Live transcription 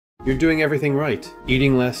You're doing everything right,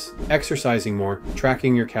 eating less, exercising more,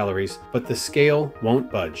 tracking your calories, but the scale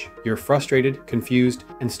won't budge. You're frustrated, confused,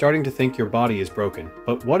 and starting to think your body is broken.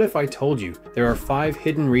 But what if I told you there are 5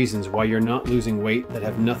 hidden reasons why you're not losing weight that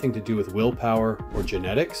have nothing to do with willpower or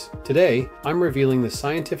genetics? Today, I'm revealing the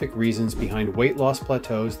scientific reasons behind weight loss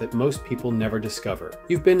plateaus that most people never discover.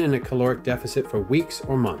 You've been in a caloric deficit for weeks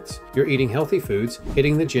or months. You're eating healthy foods,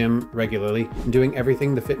 hitting the gym regularly, and doing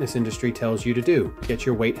everything the fitness industry tells you to do. Yet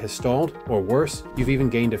your weight has stalled, or worse, you've even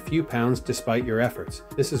gained a few pounds despite your efforts.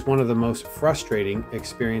 This is one of the most frustrating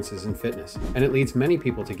experiences in fitness, and it leads many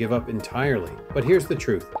people to give up entirely. But here's the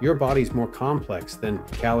truth. Your body's more complex than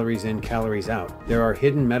calories in, calories out. There are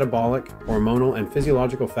hidden metabolic, hormonal, and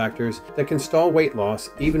physiological factors that can stall weight loss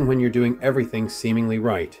even when you're doing everything seemingly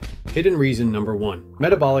right. Hidden reason number 1.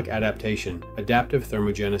 Metabolic adaptation, adaptive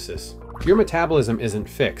thermogenesis. Your metabolism isn't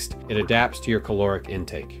fixed, it adapts to your caloric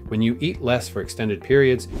intake. When you eat less for extended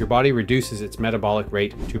periods, your body reduces its metabolic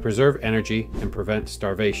rate to preserve energy and prevent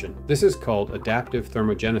starvation. This is called adaptive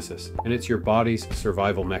thermogenesis, and it's your body's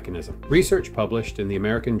survival mechanism. Research published in the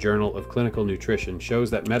American Journal of Clinical Nutrition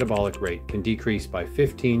shows that metabolic rate can decrease by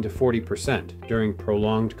 15 to 40% during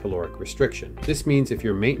prolonged caloric restriction. This means if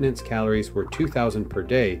your maintenance calories were 2,000 per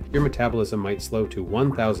day, your metabolism might slow to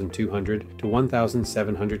 1,200 to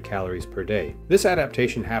 1,700 calories per day. This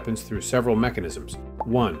adaptation happens through several mechanisms.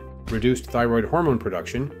 1. Reduced thyroid hormone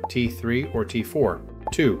production, T3 or T4.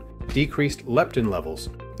 2. Decreased leptin levels,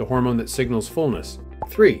 the hormone that signals fullness.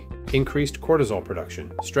 3. Increased cortisol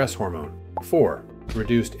production, stress hormone. 4.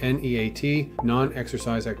 Reduced NEAT,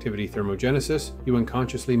 non-exercise activity thermogenesis, you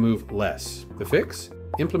unconsciously move less. The fix?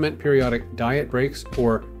 Implement periodic diet breaks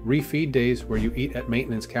or refeed days where you eat at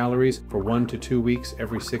maintenance calories for 1 to 2 weeks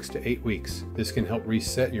every 6 to 8 weeks. This can help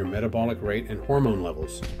reset your metabolic rate and hormone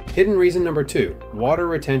levels. Hidden reason number 2, water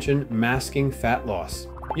retention masking fat loss.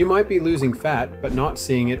 You might be losing fat, but not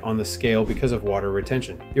seeing it on the scale because of water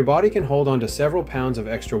retention. Your body can hold on to several pounds of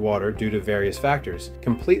extra water due to various factors,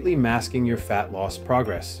 completely masking your fat loss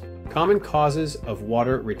progress. Common causes of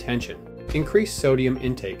water retention. Increased sodium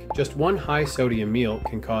intake. Just one high sodium meal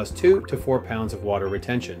can cause 2 to 4 pounds of water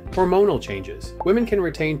retention. Hormonal changes. Women can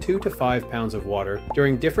retain 2 to 5 pounds of water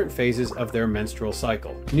during different phases of their menstrual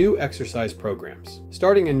cycle. New exercise programs.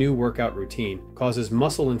 Starting a new workout routine causes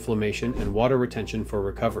muscle inflammation and water retention for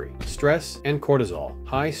recovery. Stress and cortisol.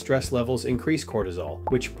 High stress levels increase cortisol,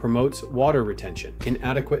 which promotes water retention.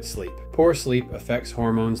 Inadequate sleep. Poor sleep affects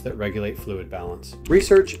hormones that regulate fluid balance.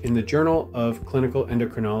 Research in the Journal of Clinical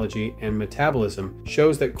Endocrinology and Metabolism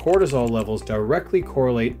shows that cortisol levels directly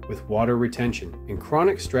correlate with water retention, and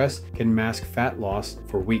chronic stress can mask fat loss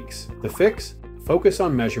for weeks. The fix? Focus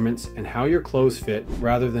on measurements and how your clothes fit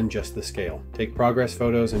rather than just the scale. Take progress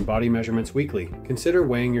photos and body measurements weekly. Consider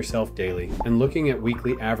weighing yourself daily and looking at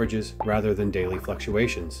weekly averages rather than daily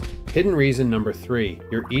fluctuations. Hidden reason number 3,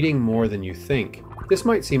 you're eating more than you think. This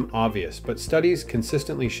might seem obvious, but studies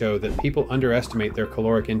consistently show that people underestimate their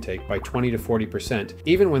caloric intake by 20 to 40%,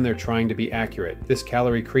 even when they're trying to be accurate. This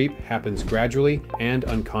calorie creep happens gradually and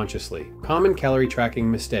unconsciously. Common calorie tracking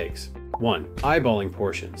mistakes. 1. Eyeballing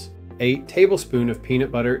portions. A tablespoon of peanut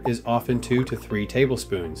butter is often 2 to 3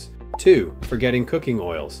 tablespoons. 2. Forgetting cooking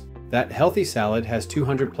oils. That healthy salad has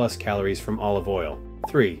 200 plus calories from olive oil.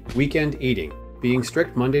 3. Weekend eating. Being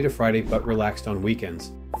strict Monday to Friday but relaxed on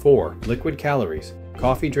weekends. 4. Liquid calories.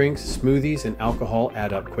 Coffee drinks, smoothies, and alcohol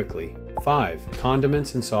add up quickly. 5.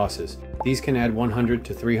 Condiments and sauces. These can add 100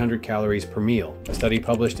 to 300 calories per meal. A study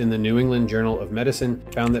published in the New England Journal of Medicine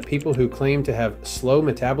found that people who claimed to have slow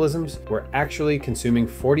metabolisms were actually consuming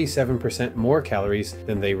 47% more calories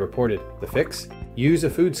than they reported. The fix? Use a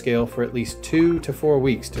food scale for at least 2 to 4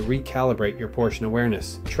 weeks to recalibrate your portion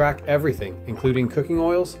awareness. Track everything, including cooking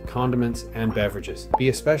oils, condiments, and beverages. Be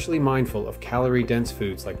especially mindful of calorie-dense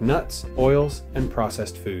foods like nuts, oils, and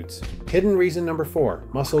processed foods. Hidden reason number 4,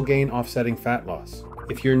 muscle gain offsetting fat loss.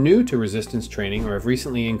 If you're new to resistance training or have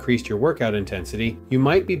recently increased your workout intensity, you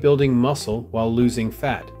might be building muscle while losing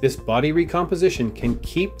fat. This body recomposition can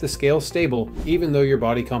keep the scale stable even though your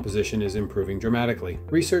body composition is improving dramatically.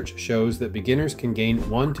 Research shows that beginners can gain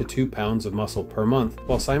 1 to 2 pounds of muscle per month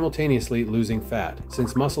while simultaneously losing fat.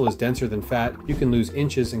 Since muscle is denser than fat, you can lose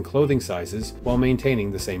inches in clothing sizes while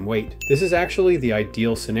maintaining the same weight. This is actually the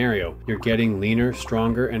ideal scenario. You're getting leaner,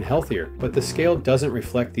 stronger, and healthier, but the scale doesn't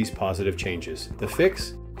reflect these positive changes. The fix?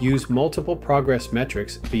 Use multiple progress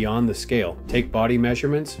metrics beyond the scale. Take body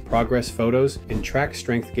measurements, progress photos, and track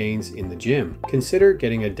strength gains in the gym. Consider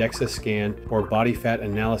getting a DEXA scan or body fat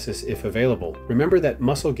analysis if available. Remember that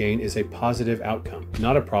muscle gain is a positive outcome,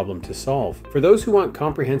 not a problem to solve. For those who want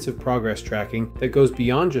comprehensive progress tracking that goes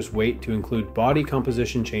beyond just weight to include body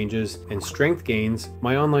composition changes and strength gains,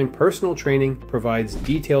 my online personal training provides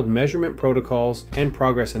detailed measurement protocols and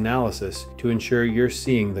progress analysis to ensure you're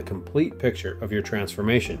seeing the complete picture of your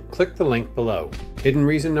transformation. Click the link below. Hidden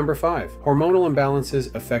reason number 5, hormonal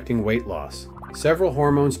imbalances affecting weight loss. Several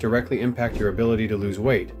hormones directly impact your ability to lose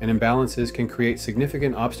weight, and imbalances can create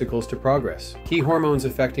significant obstacles to progress. Key hormones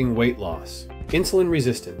affecting weight loss. Insulin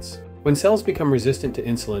resistance. When cells become resistant to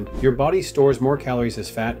insulin, your body stores more calories as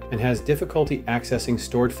fat and has difficulty accessing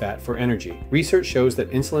stored fat for energy. Research shows that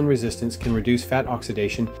insulin resistance can reduce fat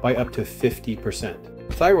oxidation by up to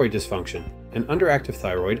 50%. Thyroid dysfunction. An underactive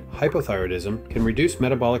thyroid, hypothyroidism, can reduce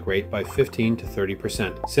metabolic rate by 15 to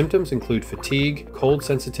 30%. Symptoms include fatigue, cold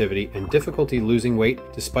sensitivity, and difficulty losing weight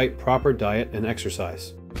despite proper diet and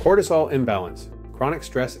exercise. Cortisol imbalance. Chronic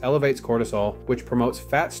stress elevates cortisol, which promotes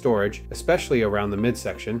fat storage, especially around the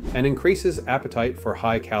midsection, and increases appetite for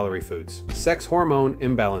high-calorie foods. Sex hormone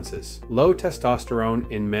imbalances. Low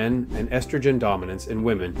testosterone in men and estrogen dominance in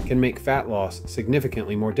women can make fat loss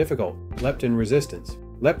significantly more difficult. Leptin resistance.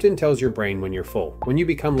 Leptin tells your brain when you're full. When you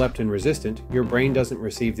become leptin resistant, your brain doesn't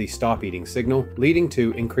receive the stop eating signal, leading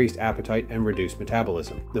to increased appetite and reduced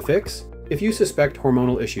metabolism. The fix? If you suspect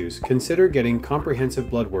hormonal issues, consider getting comprehensive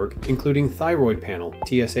blood work, including thyroid panel,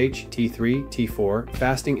 TSH, T3, T4,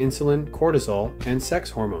 fasting insulin, cortisol, and sex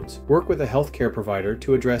hormones. Work with a healthcare provider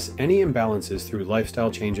to address any imbalances through lifestyle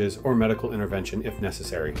changes or medical intervention if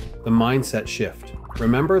necessary. The mindset shift.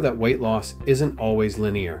 Remember that weight loss isn't always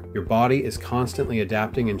linear. Your body is constantly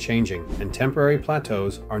adapting and changing, and temporary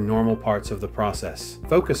plateaus are normal parts of the process.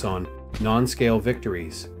 Focus on non-scale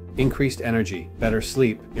victories. Increased energy, better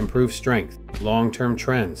sleep, improved strength, long-term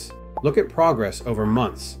trends. Look at progress over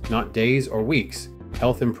months, not days or weeks.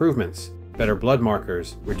 Health improvements, better blood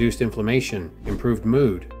markers, reduced inflammation, improved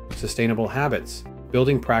mood, sustainable habits,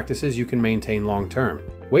 building practices you can maintain long-term.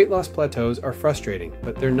 Weight loss plateaus are frustrating,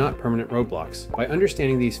 but they're not permanent roadblocks. By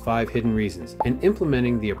understanding these 5 hidden reasons and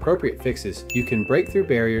implementing the appropriate fixes, you can break through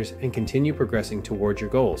barriers and continue progressing towards your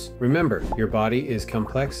goals. Remember, your body is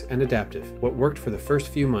complex and adaptive. What worked for the first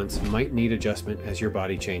few months might need adjustment as your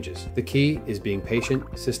body changes. The key is being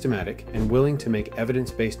patient, systematic, and willing to make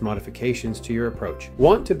evidence-based modifications to your approach.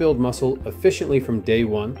 Want to build muscle efficiently from day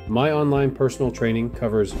one? My online personal training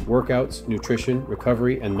covers workouts, nutrition,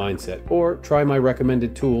 recovery, and mindset. Or try my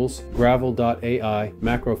recommended tools, Gravel.ai,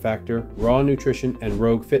 Macrofactor, Raw Nutrition, and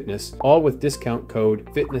Rogue Fitness, all with discount code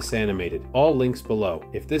FITNESSANIMATED. All links below.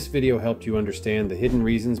 If this video helped you understand the hidden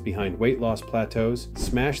reasons behind weight loss plateaus,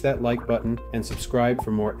 smash that like button and subscribe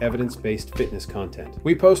for more evidence-based fitness content.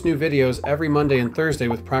 We post new videos every Monday and Thursday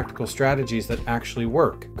with practical strategies that actually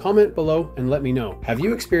work. Comment below and let me know. Have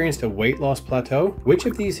you experienced a weight loss plateau? Which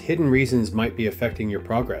of these hidden reasons might be affecting your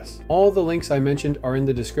progress? All the links I mentioned are in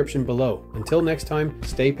the description below. Until next time,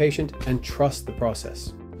 stay patient and trust the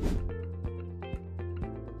process.